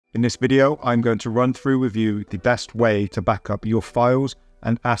In this video, I'm going to run through with you the best way to back up your files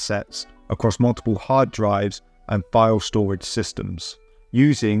and assets across multiple hard drives and file storage systems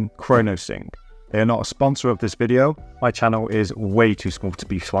using Chornosync. They are not a sponsor of this video. My channel is way too small to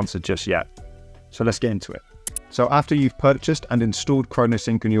be sponsored just yet. So let's get into it. So after you've purchased and installed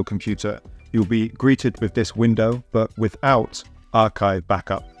Chornosync on your computer, you'll be greeted with this window, but without archive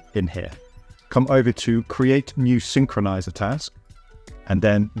backup in here. Come over to Create New Synchronizer task, and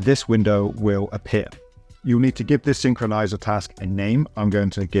then this window will appear. You'll need to give this synchronizer task a name. I'm going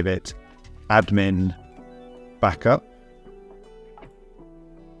to give it admin backup.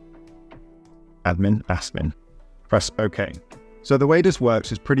 Admin. Press OK. So the way this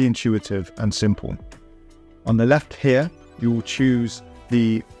works is pretty intuitive and simple. On the left here, you will choose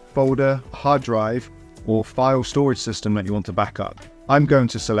the folder, hard drive, or file storage system that you want to back up. I'm going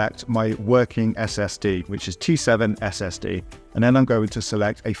to select my working SSD, which is T7 SSD, and then I'm going to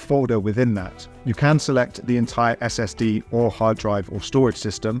select a folder within that. You can select the entire SSD or hard drive or storage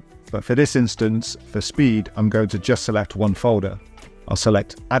system, but for this instance, for speed, I'm going to just select one folder. I'll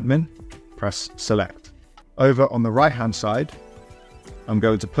select admin, press select. Over on the right-hand side, I'm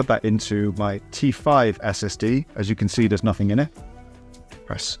going to put that into my T5 SSD. As you can see, there's nothing in it.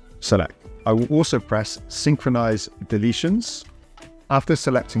 Press select. I will also press synchronize deletions. After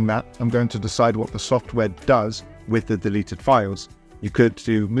selecting that, I'm going to decide what the software does with the deleted files. You could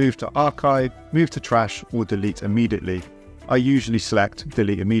do move to archive, move to trash, or delete immediately. I usually select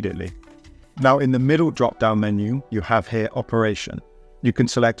delete immediately. Now in the middle drop-down menu, you have here operation. You can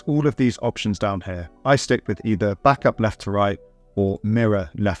select all of these options down here. I stick with either backup left to right or mirror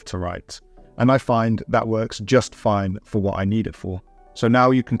left to right. And I find that works just fine for what I need it for. So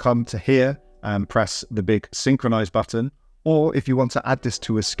now you can come to here and press the big synchronize button. Or if you want to add this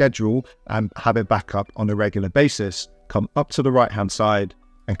to a schedule and have it back up on a regular basis, come up to the right-hand side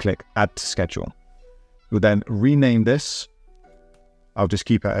and click Add to Schedule. You'll then rename this. I'll just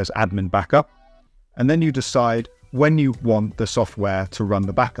keep it as Admin Backup. And then you decide when you want the software to run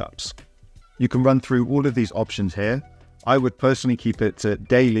the backups. You can run through all of these options here. I would personally keep it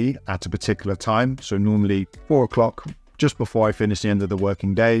daily at a particular time. So normally 4 o'clock, just before I finish the end of the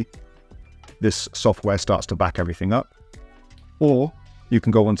working day, this software starts to back everything up. Or you can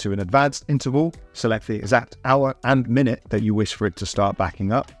go on to an advanced interval, select the exact hour and minute that you wish for it to start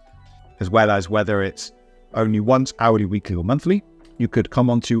backing up, as well as whether it's only once, hourly, weekly, or monthly. You could come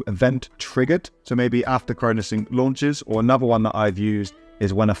on to event triggered. So maybe after Chornosync launches, or another one that I've used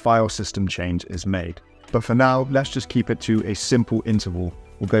is when a file system change is made. But for now, let's just keep it to a simple interval.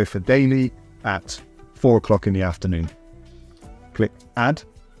 We'll go for daily at 4 o'clock in the afternoon. Click add.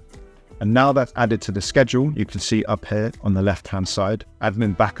 And now that's added to the schedule, you can see up here on the left-hand side,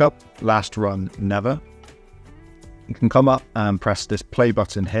 admin backup, last run never. You can come up and press this play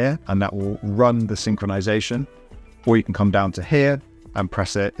button here, and that will run the synchronization. Or you can come down to here and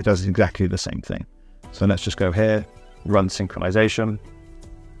press it. It does exactly the same thing. So let's just go here, run synchronization.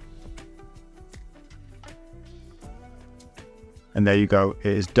 And there you go,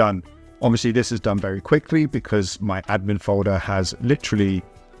 it is done. Obviously, this is done very quickly because my admin folder has literally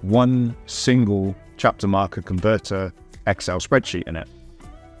one single chapter marker converter Excel spreadsheet in it.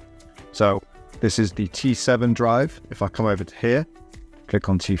 So this is the T7 drive. If I come over to here, click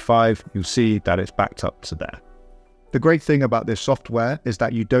on T5, you'll see that it's backed up to there. The great thing about this software is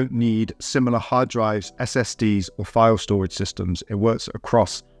that you don't need similar hard drives, SSDs, or file storage systems. It works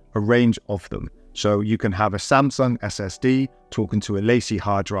across a range of them. So you can have a Samsung SSD talking to a LaCie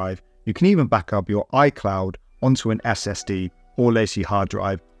hard drive. You can even back up your iCloud onto an SSD or LaCie hard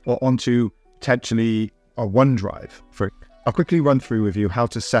drive, or onto potentially a OneDrive. I'll quickly run through with you how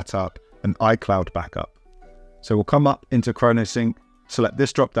to set up an iCloud backup. So we'll come up into Chornosync, select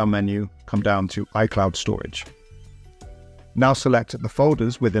this drop-down menu, come down to iCloud storage. Now select the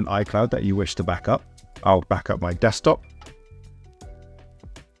folders within iCloud that you wish to back up. I'll back up my desktop.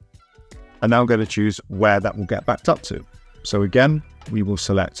 And now I'm going to choose where that will get backed up to. So again, we will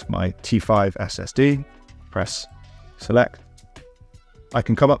select my T5 SSD, press select. I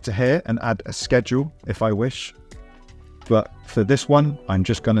can come up to here and add a schedule if I wish, but for this one, I'm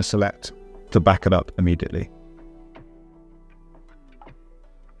just going to select to back it up immediately.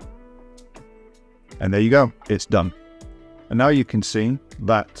 And there you go, it's done. And now you can see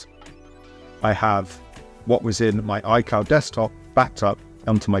that I have what was in my iCloud desktop backed up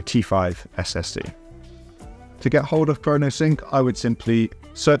onto my T5 SSD. To get hold of Chornosync, I would simply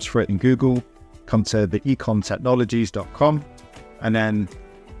search for it in Google, come to the econtechnologies.com, and then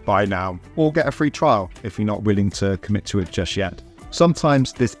buy now or get a free trial if you're not willing to commit to it just yet.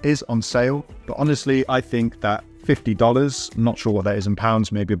 Sometimes this is on sale, but honestly, I think that $50, not sure what that is in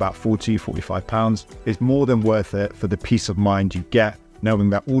pounds, maybe about 40, 45 pounds, is more than worth it for the peace of mind you get knowing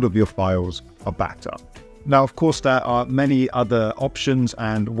that all of your files are backed up. Now, of course, there are many other options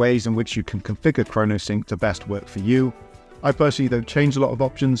and ways in which you can configure Chornosync to best work for you. I personally don't change a lot of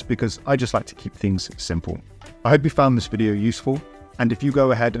options because I just like to keep things simple. I hope you found this video useful, and if you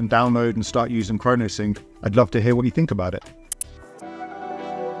go ahead and download and start using Chornosync, I'd love to hear what you think about it.